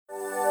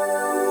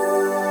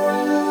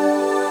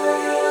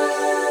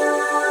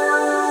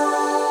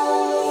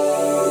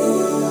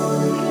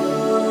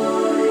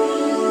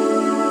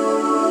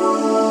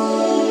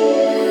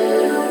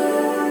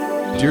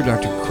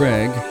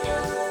Craig,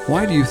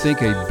 why do you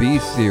think a B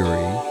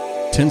theory,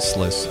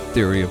 tenseless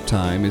theory of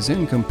time, is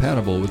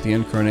incompatible with the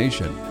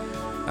incarnation?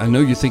 I know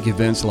you think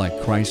events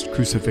like Christ's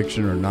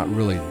crucifixion are not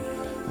really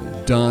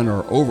done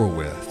or over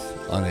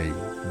with on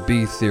a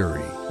B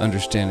theory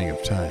understanding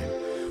of time.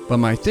 But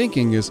my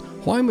thinking is,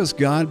 why must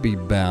God be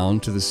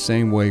bound to the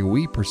same way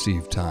we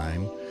perceive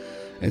time,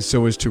 and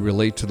so as to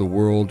relate to the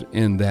world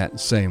in that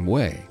same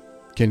way?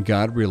 Can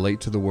God relate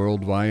to the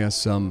world via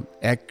some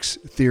X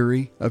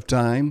theory of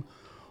time,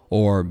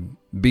 or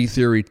B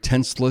theory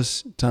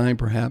tenseless time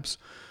perhaps,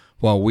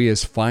 while we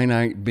as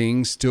finite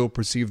beings still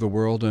perceive the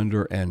world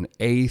under an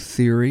A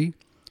theory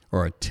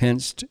or a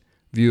tensed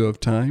view of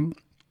time?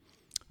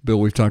 Bill,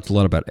 we've talked a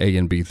lot about A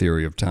and B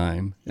theory of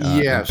time.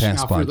 Yes.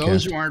 Now, for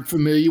those who aren't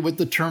familiar with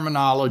the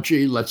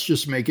terminology, let's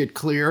just make it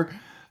clear.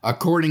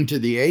 According to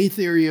the A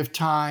theory of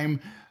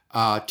time,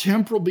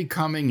 temporal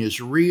becoming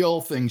is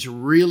real. Things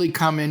really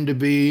come into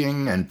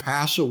being and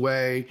pass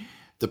away.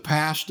 The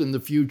past and the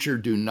future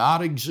do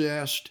not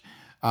exist,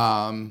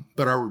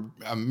 but are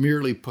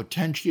merely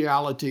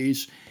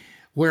potentialities.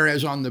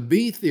 Whereas on the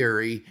B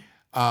theory,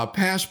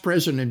 past,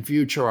 present, and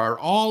future are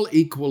all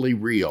equally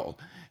real,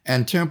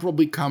 and temporal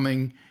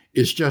becoming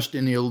is just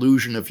an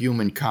illusion of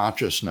human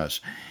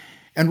consciousness.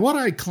 And what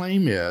I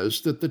claim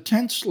is that the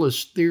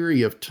tenseless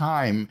theory of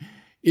time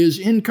is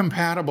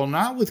incompatible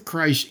not with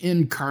Christ's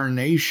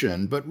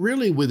incarnation, but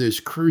really with his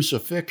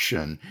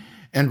crucifixion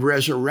and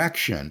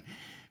resurrection.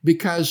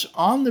 Because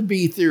on the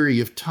B theory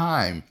of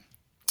time,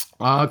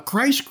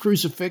 Christ's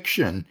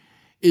crucifixion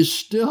is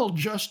still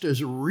just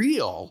as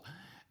real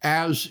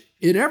as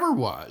it ever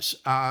was.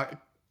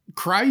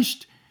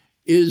 Christ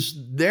is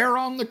there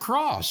on the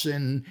cross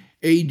in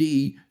AD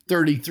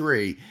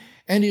 33.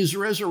 And his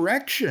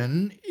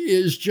resurrection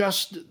is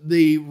just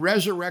the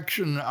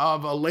resurrection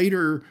of a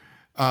later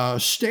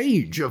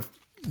stage of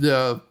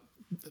the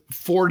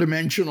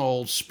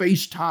four-dimensional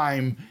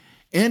space-time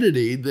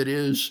entity that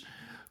is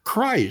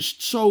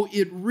Christ. So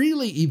it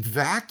really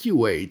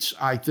evacuates,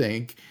 I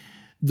think,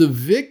 the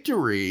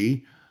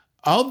victory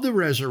of the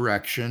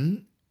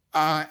resurrection,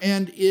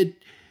 and it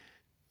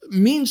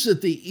means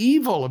that the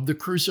evil of the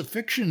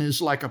crucifixion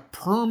is like a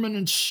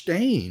permanent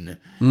stain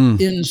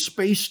in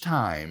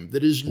space-time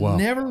that is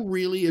never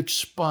really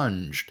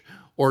expunged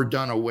or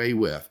done away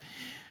with.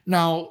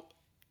 Now,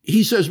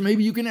 he says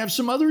maybe you can have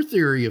some other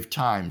theory of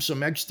time,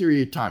 some X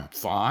theory of time.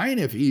 Fine,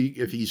 if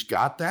he's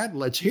got that,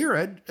 let's hear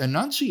it,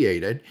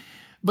 enunciate it.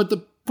 But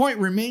the point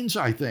remains,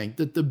 I think,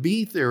 that the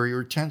B theory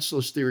or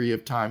tenseless theory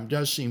of time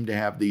does seem to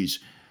have these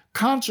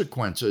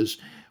consequences,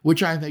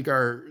 which I think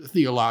are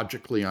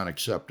theologically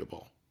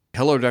unacceptable.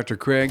 Hello, Dr.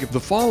 Craig. The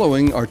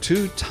following are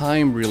two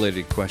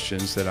time-related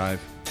questions that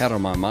I've had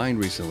on my mind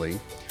recently.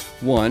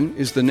 One,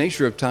 is the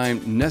nature of time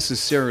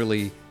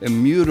necessarily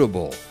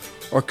immutable,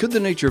 or could the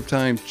nature of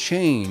time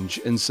change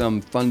in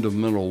some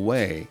fundamental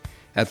way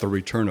at the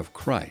return of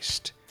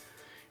Christ?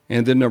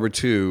 And then number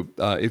two,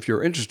 if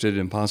you're interested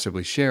in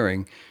possibly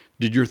sharing,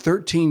 did your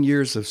 13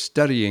 years of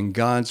studying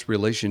God's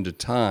relation to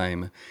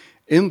time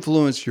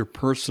influence your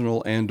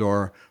personal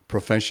and/or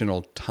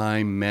professional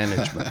time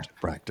management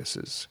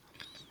practices?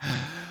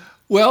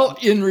 Well,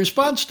 in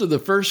response to the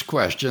first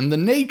question, the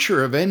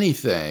nature of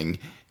anything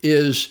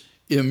is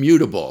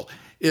immutable.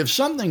 If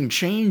something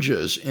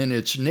changes in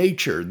its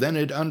nature, then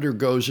it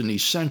undergoes an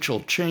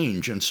essential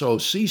change and so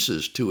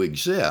ceases to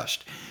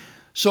exist.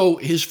 So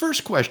his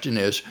first question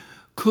is,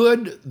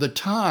 could the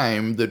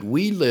time that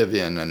we live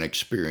in and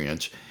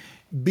experience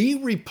be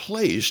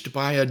replaced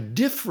by a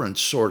different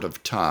sort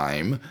of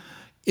time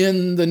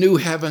in the new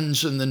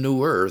heavens and the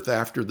new earth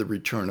after the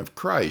return of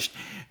Christ?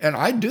 And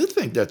I do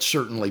think that's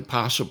certainly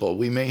possible.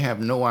 We may have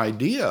no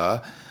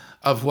idea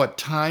of what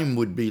time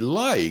would be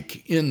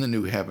like in the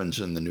new heavens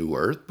and the new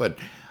earth, but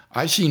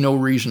I see no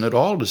reason at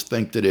all to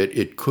think that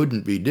it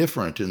couldn't be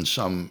different in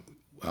some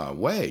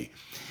way.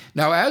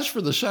 Now, as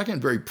for the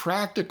second very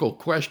practical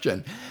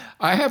question,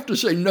 I have to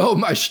say, no,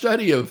 my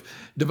study of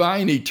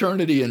divine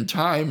eternity and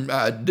time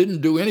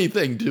didn't do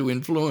anything to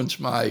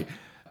influence my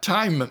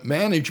time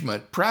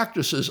management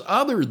practices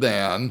other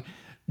than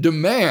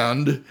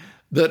demand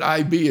that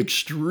I be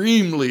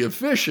extremely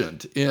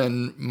efficient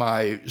in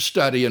my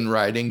study and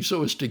writing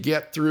so as to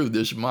get through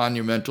this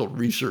monumental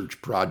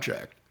research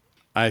project.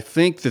 I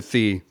think that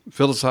the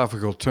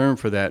philosophical term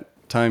for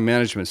that time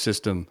management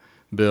system,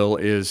 Bill,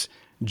 is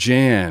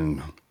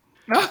Jan.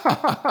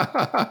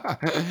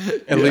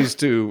 At least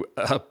to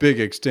a big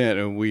extent,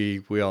 and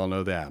we all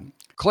know that.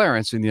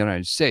 Clarence in the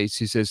United States,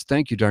 he says,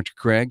 "Thank you, Dr.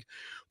 Craig.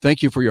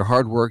 Thank you for your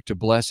hard work to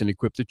bless and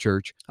equip the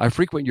church. I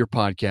frequent your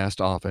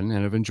podcast often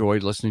and have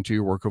enjoyed listening to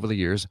your work over the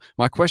years.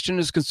 My question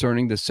is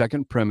concerning the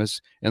second premise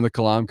in the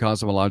Kalam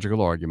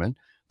cosmological argument.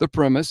 The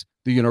premise,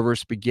 the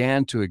universe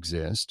began to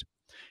exist.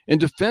 In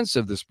defense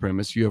of this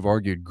premise, you have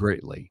argued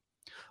greatly.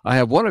 I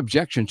have one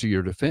objection to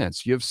your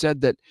defense. You have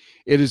said that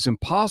it is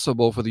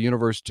impossible for the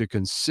universe to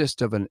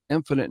consist of an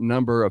infinite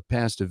number of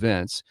past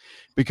events,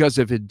 because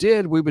if it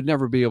did, we would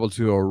never be able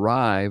to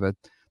arrive at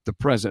the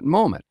present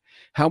moment.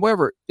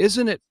 However,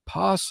 isn't it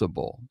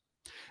possible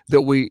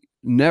that we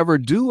never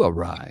do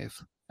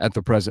arrive at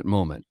the present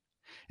moment.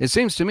 It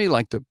seems to me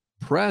like the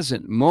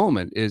present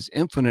moment is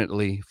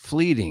infinitely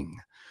fleeting.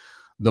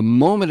 The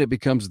moment it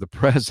becomes the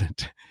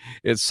present,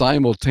 it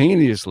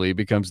simultaneously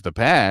becomes the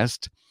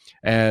past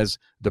as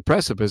the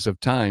precipice of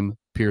time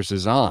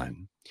pierces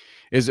on.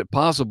 Is it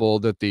possible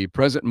that the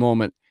present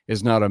moment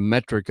is not a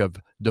metric of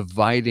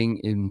dividing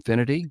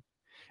infinity?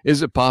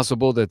 Is it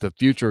possible that the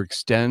future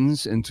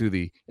extends into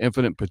the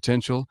infinite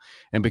potential,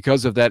 and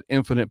because of that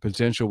infinite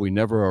potential, we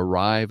never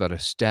arrive at a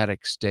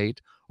static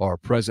state or a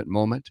present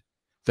moment?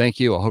 Thank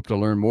you. I hope to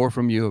learn more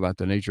from you about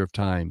the nature of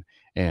time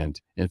and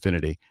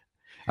infinity.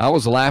 I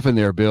was laughing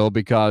there, Bill,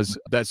 because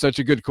that's such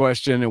a good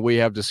question, and we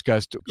have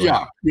discussed. Go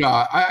ahead.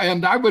 Yeah.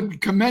 And I would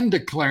commend to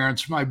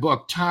Clarence my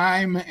book,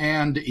 Time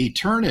and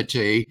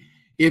Eternity,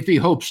 if he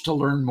hopes to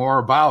learn more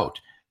about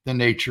the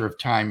nature of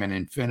time and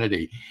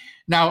infinity.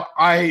 Now,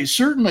 I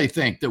certainly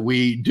think that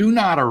we do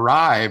not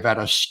arrive at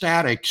a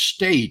static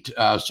state,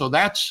 so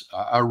that's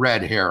a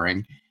red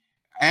herring.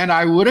 And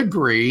I would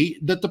agree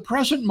that the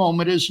present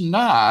moment is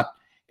not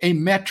a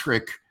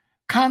metric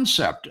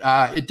concept.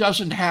 It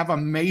doesn't have a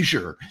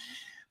measure.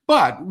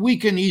 But we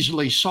can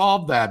easily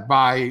solve that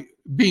by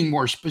being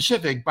more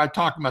specific, by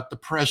talking about the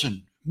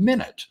present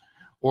minute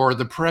or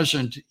the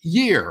present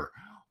year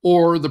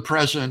or the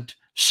present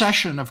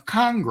session of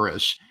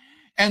Congress.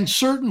 And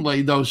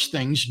certainly those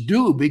things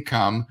do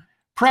become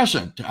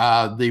present.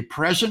 The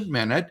present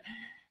minute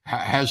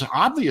has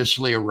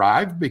obviously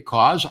arrived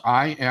because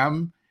I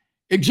am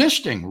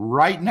existing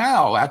right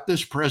now at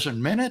this present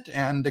minute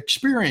and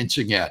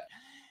experiencing it.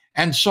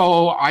 And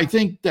so I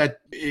think that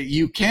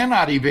you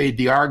cannot evade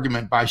the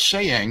argument by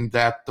saying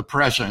that the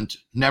present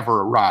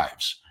never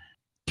arrives.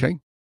 Okay.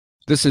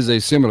 This is a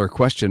similar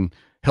question.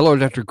 Hello,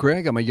 Dr.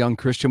 Craig. I'm a young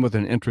Christian with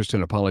an interest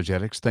in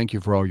apologetics. Thank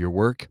you for all your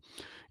work.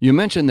 You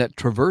mentioned that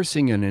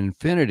traversing an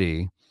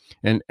infinity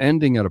and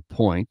ending at a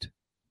point,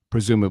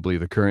 presumably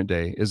the current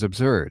day, is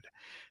absurd.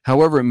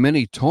 However,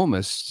 many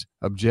Thomists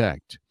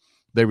object.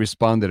 They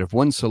respond that if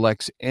one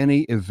selects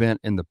any event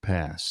in the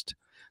past,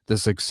 the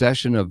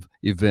succession of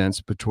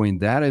events between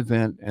that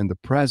event and the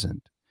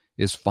present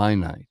is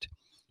finite.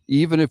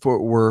 Even if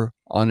it were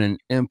on an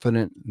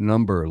infinite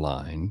number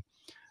line,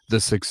 the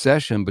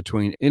succession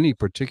between any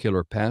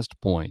particular past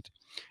point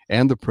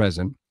and the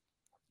present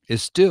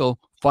is still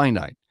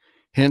finite.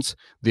 Hence,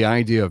 the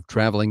idea of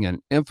traveling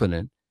an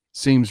infinite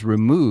seems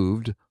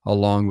removed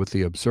along with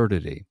the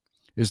absurdity.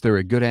 Is there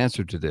a good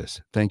answer to this?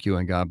 Thank you,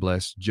 and God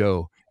bless.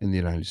 Joe in the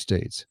United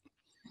States.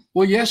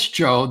 Well, yes,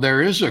 Joe,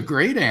 there is a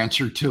great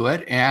answer to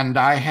it. And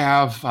I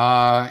have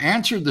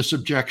answered this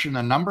objection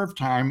a number of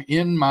times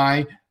in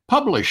my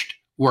published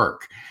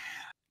work.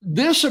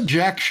 This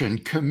objection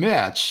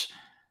commits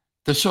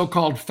the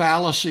so-called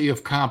fallacy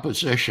of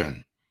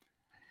composition.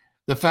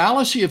 The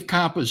fallacy of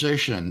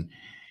composition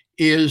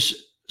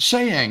is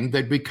saying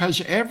that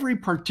because every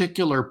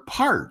particular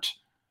part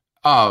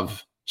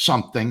of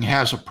something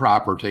has a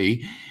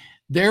property,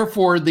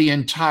 therefore the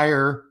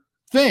entire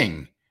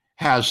thing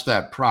has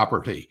that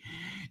property.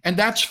 And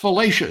that's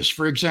fallacious.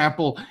 For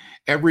example,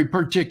 every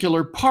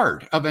particular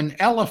part of an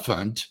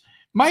elephant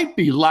might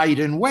be light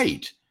in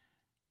weight,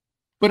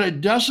 but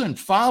it doesn't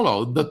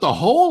follow that the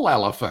whole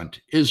elephant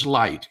is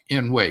light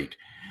in weight.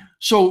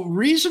 So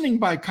reasoning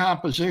by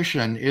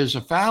composition is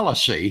a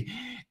fallacy,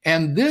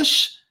 and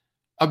this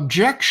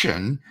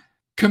objection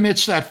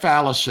commits that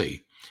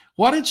fallacy.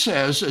 What it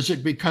says is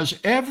that because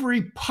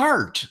every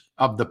part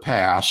of the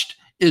past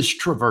is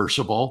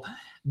traversable,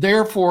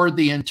 therefore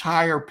the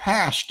entire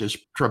past is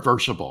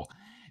traversable.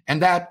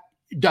 And that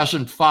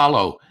doesn't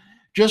follow.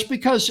 Just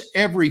because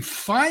every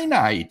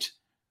finite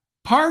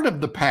part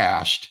of the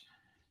past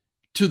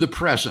to the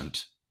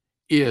present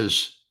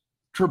is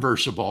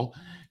traversable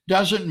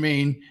doesn't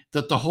mean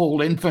that the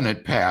whole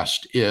infinite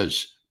past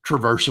is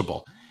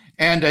traversable.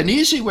 And an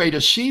easy way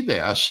to see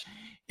this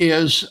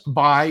is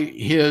by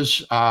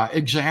his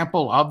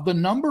example of the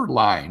number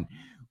line.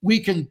 We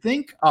can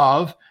think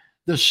of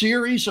the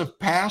series of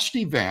past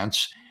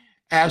events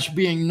as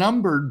being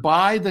numbered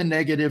by the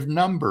negative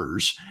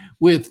numbers,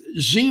 with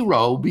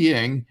 0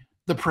 being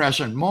the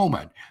present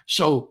moment.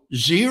 So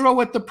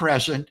 0 at the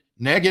present,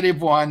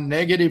 -1,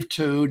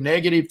 -2,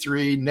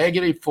 -3,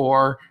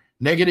 -4,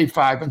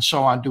 -5, and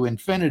so on to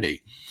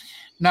infinity.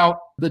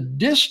 Now, the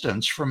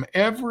distance from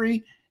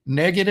every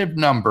negative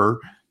number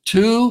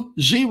to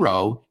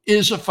 0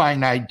 is a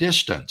finite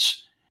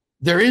distance.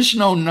 There is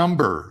no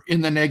number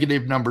in the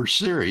negative number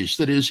series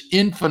that is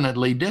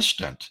infinitely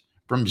distant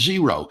from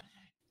 0.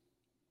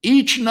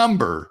 Each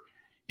number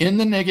in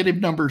the negative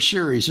number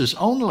series is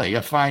only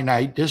a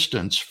finite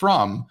distance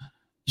from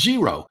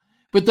 0.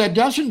 But that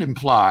doesn't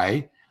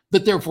imply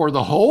that therefore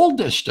the whole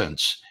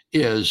distance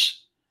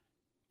is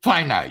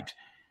finite.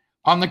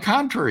 On the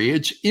contrary,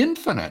 it's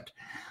infinite.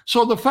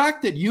 So the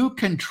fact that you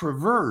can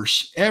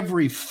traverse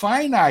every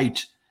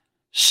finite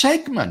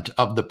segment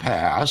of the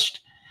past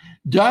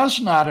does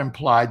not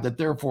imply that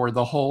therefore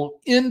the whole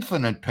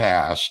infinite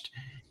past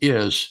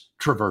is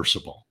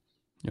traversable.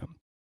 Yeah.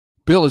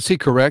 Bill, is he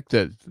correct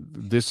that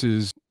this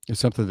is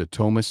something that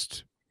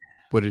Thomists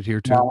would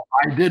adhere to? Now,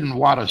 I didn't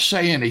want to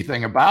say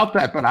anything about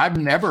that, but I've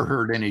never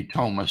heard any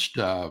Thomist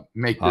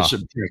make this Ah,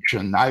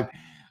 objection.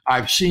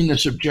 I've seen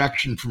this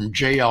objection from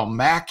J.L.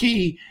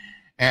 Mackie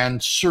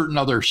and certain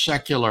other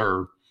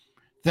secular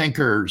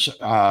thinkers.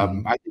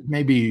 mhm. I think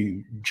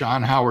maybe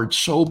John Howard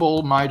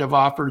Sobel might have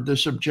offered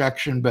this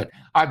objection, but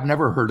I've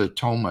never heard a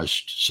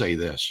Thomist say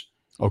this.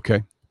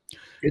 Okay.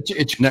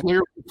 It's Ne-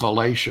 clearly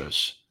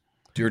fallacious.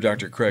 Dear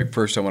Dr. Craig,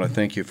 first I want to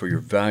thank you for your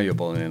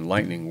valuable and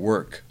enlightening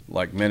work.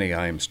 Like many,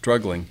 I am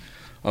struggling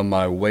on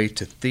my way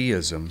to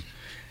theism,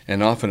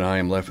 and often I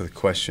am left with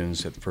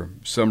questions that for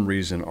some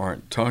reason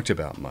aren't talked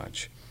about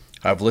much.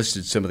 I've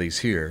listed some of these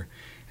here,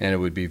 and it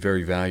would be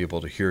very valuable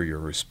to hear your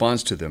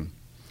response to them.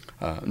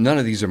 None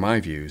of these are my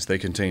views. They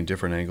contain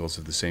different angles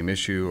of the same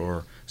issue,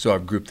 or so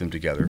I've grouped them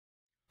together.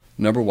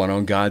 Number one,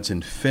 on God's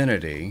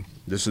infinity.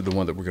 This is the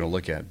one that we're going to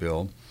look at,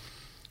 Bill.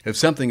 If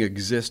something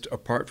exists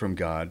apart from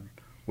God,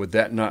 would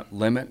that not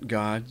limit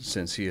God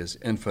since he is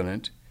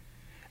infinite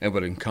and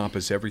would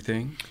encompass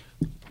everything?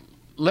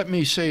 Let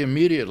me say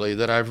immediately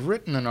that I've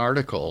written an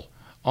article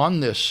on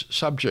this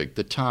subject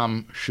that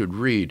Tom should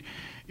read.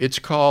 It's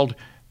called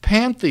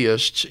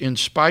Pantheists in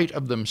Spite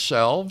of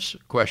Themselves, ?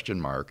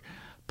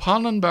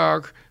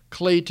 Pollenberg,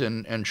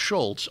 Clayton, and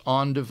Schultz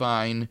on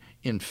Divine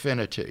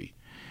Infinity.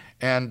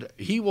 And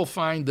he will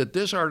find that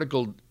this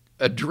article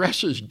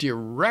addresses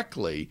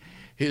directly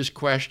his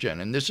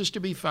question. And this is to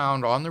be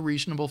found on the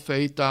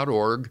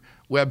reasonablefaith.org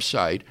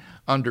website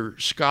under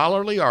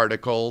scholarly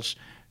articles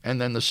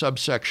and then the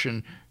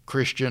subsection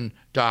Christian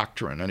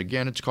doctrine. And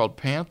again, it's called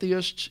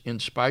Pantheists in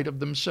Spite of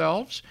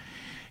Themselves.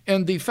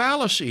 And the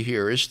fallacy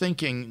here is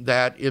thinking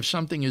that if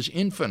something is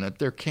infinite,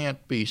 there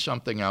can't be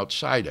something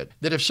outside it.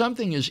 That if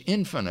something is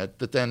infinite,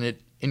 that then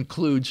it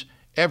includes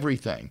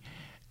everything.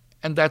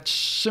 And that's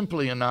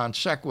simply a non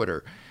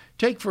sequitur.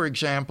 Take, for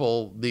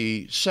example,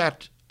 the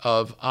set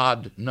of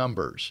odd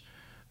numbers.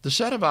 The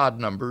set of odd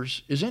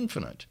numbers is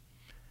infinite.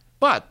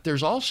 But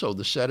there's also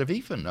the set of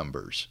even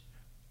numbers,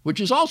 which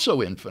is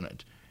also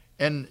infinite.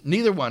 And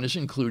neither one is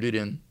included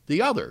in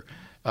the other.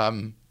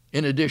 In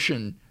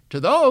addition to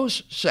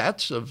those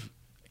sets of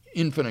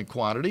infinite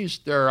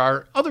quantities, there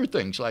are other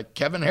things like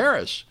Kevin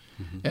Harris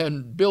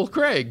and Bill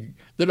Craig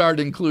that aren't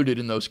included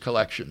in those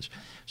collections.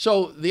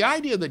 So the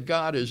idea that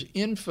God is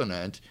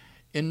infinite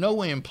in no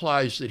way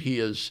implies that he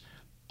is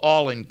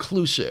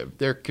all-inclusive.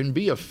 There can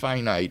be a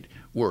finite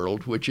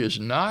world which is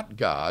not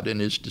God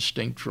and is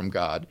distinct from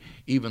God,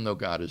 even though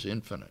God is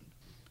infinite.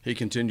 He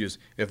continues,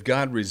 if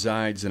God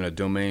resides in a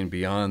domain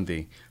beyond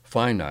the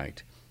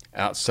finite,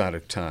 outside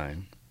of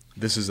time,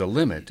 this is a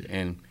limit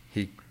and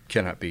he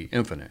cannot be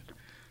infinite.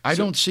 I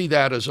don't see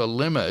that as a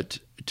limit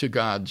to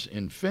God's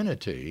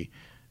infinity,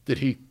 that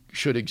he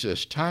should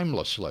exist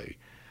timelessly.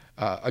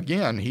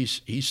 Again,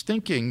 he's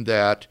thinking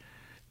that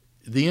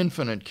the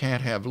infinite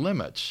can't have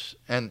limits,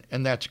 and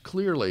that's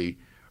clearly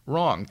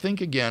wrong.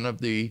 Think again of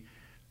the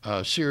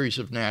series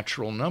of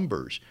natural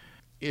numbers.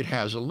 It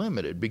has a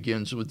limit. It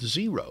begins with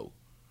 0.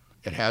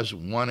 It has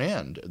one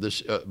end.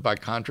 By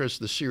contrast,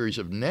 the series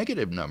of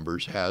negative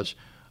numbers has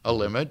a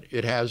limit.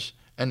 It has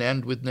an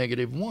end with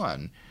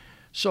 -1.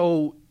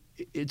 So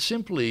it's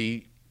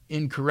simply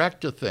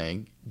incorrect to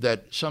think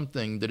that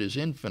something that is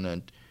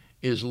infinite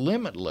is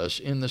limitless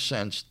in the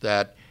sense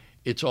that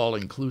it's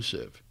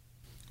all-inclusive.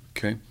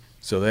 Okay,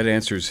 so that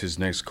answers his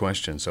next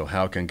question. So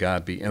how can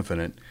God be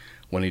infinite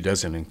when he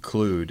doesn't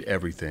include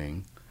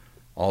everything,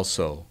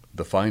 also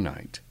the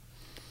finite?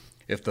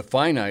 If the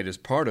finite is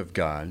part of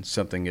God,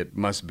 something it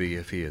must be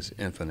if he is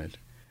infinite,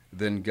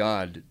 then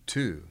God,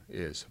 too,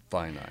 is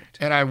finite.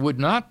 And I would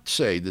not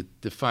say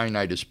that the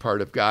finite is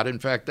part of God. In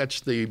fact, that's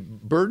the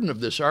burden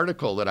of this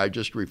article that I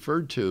just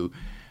referred to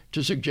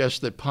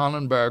suggest that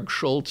Pollenberg,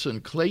 Schultz,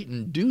 and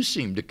Clayton do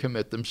seem to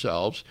commit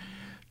themselves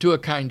to a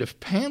kind of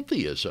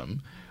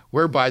pantheism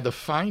whereby the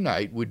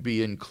finite would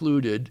be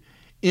included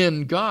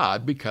in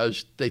God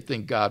because they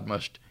think God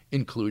must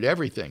include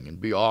everything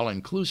and be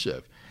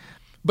all-inclusive.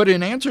 But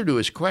in answer to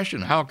his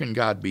question, how can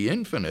God be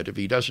infinite if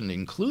he doesn't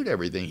include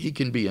everything? He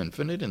can be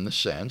infinite in the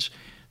sense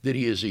that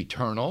he is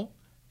eternal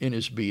in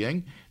his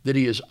being, that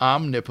he is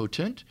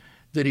omnipotent,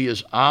 that he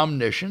is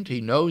omniscient,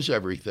 he knows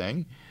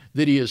everything,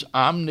 that he is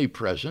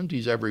omnipresent,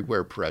 he's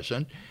everywhere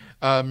present.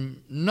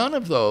 None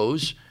of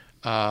those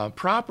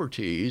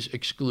properties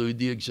exclude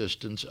the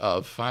existence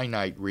of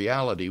finite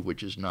reality,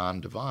 which is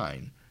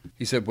non-divine.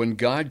 He said, when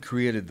God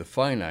created the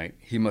finite,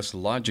 he must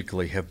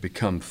logically have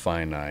become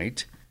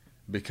finite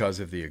because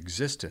of the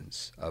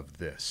existence of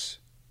this.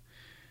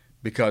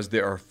 Because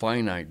there are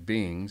finite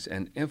beings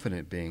and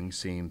infinite beings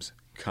seems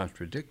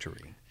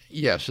contradictory.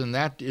 Yes, and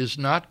that is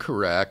not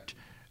correct,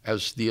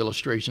 as the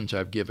illustrations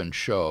I've given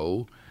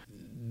show.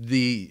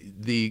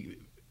 The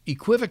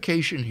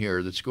equivocation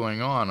here that's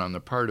going on the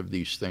part of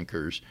these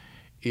thinkers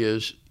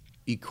is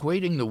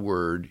equating the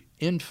word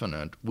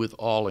infinite with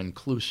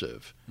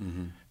all-inclusive.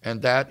 Mm-hmm.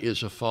 And that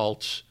is a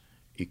false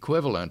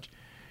equivalent.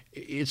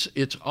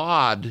 It's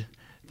odd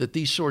that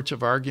these sorts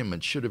of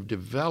arguments should have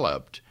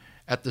developed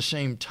at the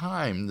same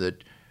time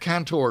that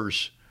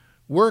Cantor's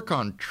work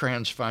on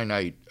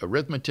transfinite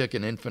arithmetic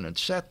and infinite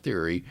set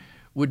theory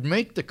would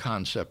make the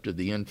concept of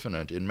the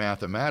infinite in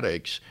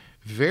mathematics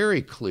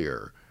very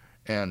clear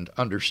and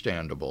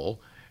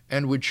understandable,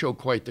 and would show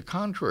quite the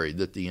contrary,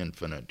 that the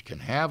infinite can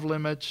have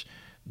limits,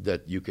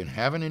 that you can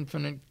have an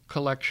infinite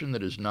collection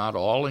that is not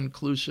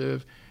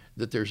all-inclusive,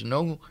 that there's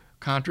no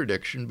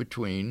contradiction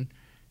between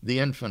the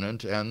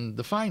infinite and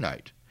the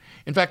finite.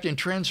 In fact, in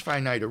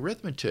transfinite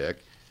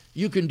arithmetic,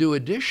 you can do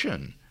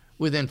addition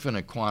with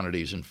infinite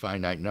quantities and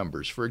finite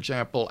numbers. For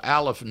example,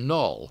 aleph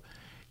null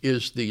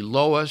is the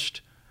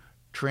lowest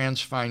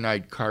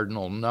transfinite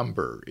cardinal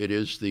number. It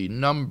is the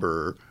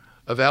number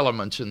of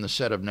elements in the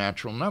set of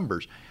natural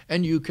numbers.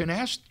 And you can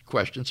ask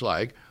questions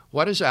like,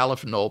 what is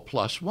aleph null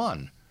plus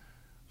 1?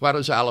 What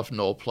is aleph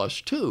null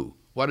plus 2?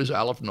 What is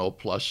aleph null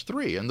plus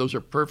 3? And those are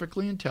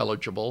perfectly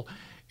intelligible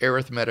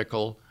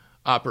arithmetical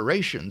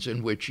operations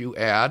in which you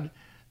add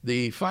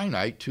the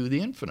finite to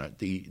the infinite.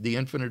 The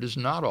infinite is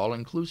not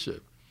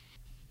all-inclusive.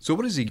 So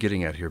what is he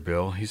getting at here,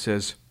 Bill? He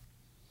says,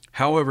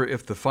 however,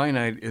 if the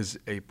finite is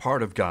a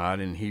part of God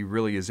and he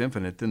really is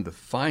infinite, then the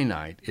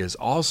finite is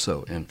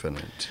also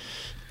infinite.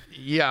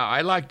 Yeah,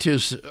 I liked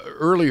his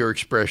earlier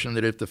expression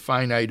that if the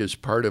finite is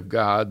part of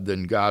God,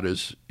 then God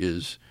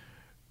is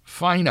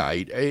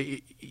finite.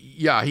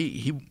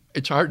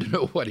 It's hard to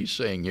know what he's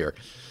saying here.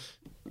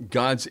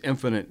 God's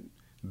infinite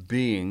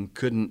being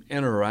couldn't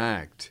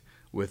interact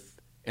with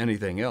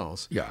anything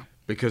else. Yeah.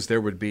 Because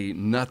there would be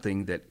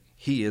nothing that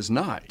he is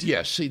not.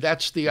 Yes, see,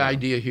 that's the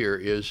idea here,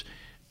 is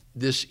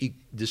this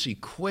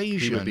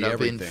equation of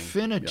everything.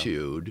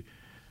 infinitude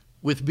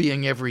with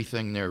being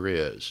everything there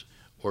is,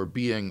 or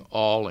being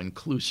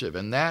all-inclusive,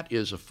 and that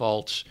is a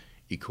false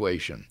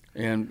equation.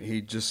 And he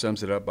just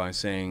sums it up by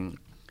saying,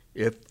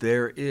 if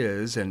there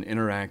is an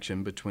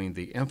interaction between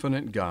the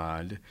infinite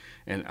God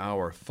and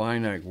our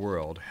finite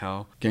world,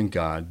 how can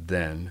God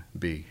then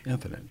be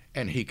infinite?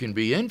 And he can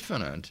be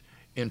infinite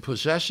in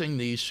possessing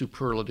these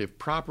superlative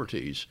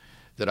properties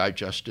that I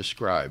just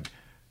described: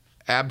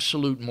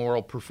 absolute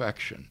moral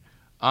perfection,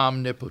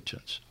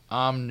 omnipotence,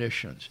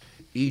 omniscience,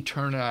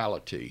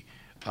 eternality,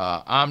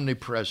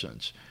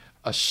 omnipresence,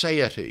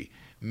 aseity,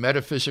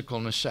 metaphysical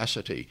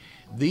necessity.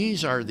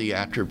 These are the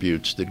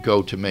attributes that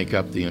go to make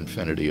up the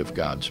infinity of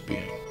God's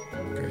being.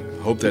 Okay.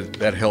 I hope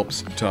that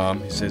helps,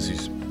 Tom. He says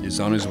he's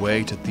on his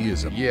way to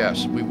theism.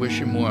 Yes, we wish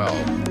him well.